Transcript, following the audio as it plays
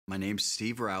My name's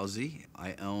Steve Rousey.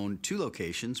 I own two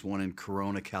locations, one in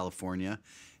Corona, California,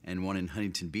 and one in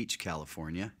Huntington Beach,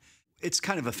 California. It's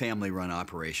kind of a family-run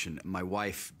operation. My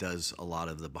wife does a lot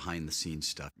of the behind-the-scenes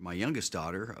stuff. My youngest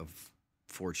daughter of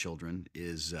four children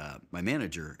is my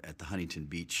manager at the Huntington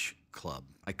Beach Club.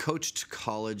 I coached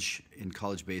college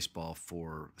baseball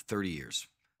for 30 years.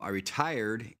 I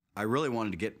retired. I really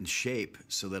wanted to get in shape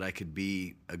so that I could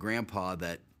be a grandpa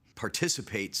that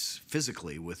participates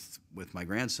physically with my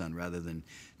grandson rather than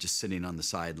just sitting on the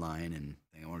sideline. And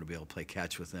I wanted to be able to play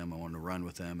catch with them. I wanted to run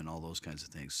with them and all those kinds of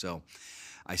things. So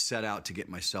I set out to get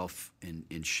myself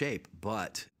in shape.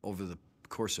 But over the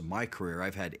course of my career,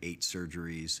 I've had 8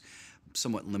 surgeries,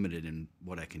 somewhat limited in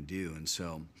what I can do. And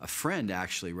so a friend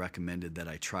actually recommended that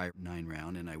I try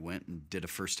 9Round, and I went and did a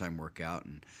first-time workout.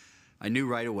 And I knew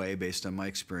right away, based on my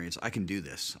experience, I can do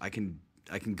this. I can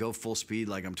go full speed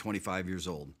like I'm 25 years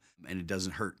old, and it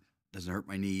doesn't hurt. Doesn't hurt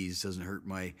my knees, doesn't hurt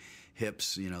my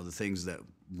hips, you know, the things that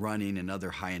running and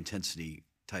other high intensity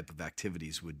type of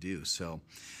activities would do. So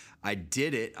I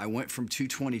did it. I went from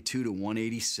 222 to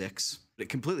 186. It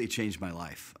completely changed my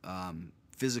life,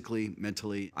 physically,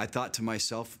 mentally. I thought to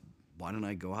myself, why don't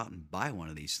I go out and buy one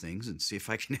of these things and see if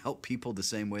I can help people the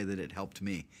same way that it helped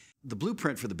me? The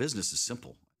blueprint for the business is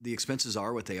simple. The expenses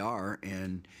are what they are,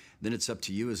 and then it's up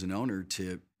to you as an owner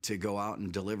to go out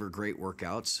and deliver great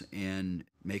workouts and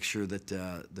make sure that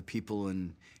the people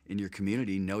in your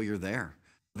community know you're there.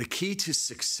 The key to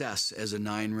success as a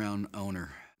 9Round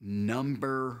owner,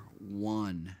 number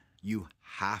one, you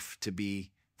have to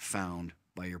be found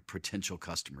by your potential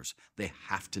customers. They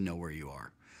have to know where you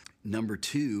are. Number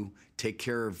two, take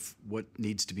care of what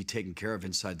needs to be taken care of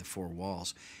inside the 4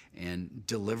 walls and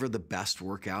deliver the best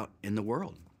workout in the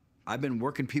world. I've been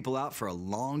working people out for a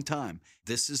long time.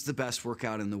 This is the best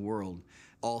workout in the world,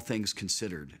 all things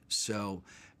considered. So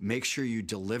make sure you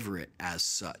deliver it as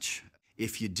such.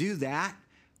 If you do that,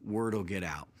 word will get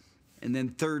out. And then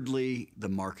thirdly, the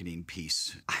marketing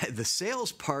piece. The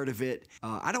sales part of it,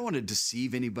 I don't want to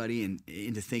deceive anybody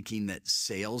into thinking that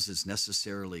sales is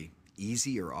necessarily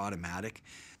easy or automatic.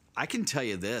 I can tell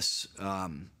you this,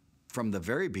 from the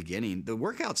very beginning, the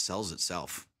workout sells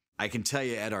itself. I can tell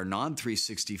you at our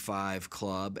non-365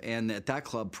 club and at that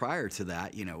club prior to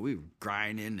that, you know, we were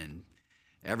grinding and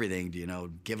everything, you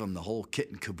know, give them the whole kit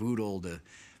and caboodle to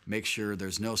make sure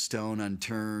there's no stone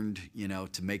unturned, you know,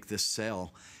 to make this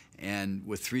sell. And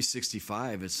with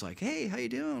 365, it's like, hey, how you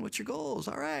doing? What's your goals?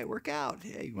 All right, work out.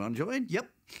 Hey, you want to join?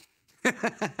 Yep.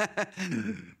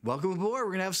 Welcome aboard. We're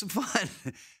going to have some fun.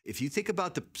 If you think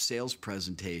about the sales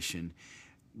presentation,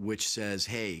 which says,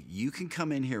 hey, you can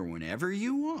come in here whenever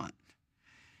you want.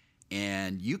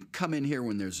 And you can come in here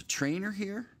when there's a trainer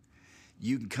here.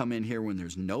 You can come in here when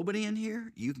there's nobody in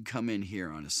here. You can come in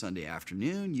here on a Sunday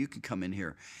afternoon. You can come in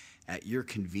here at your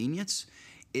convenience.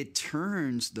 It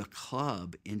turns the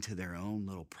club into their own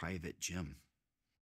little private gym.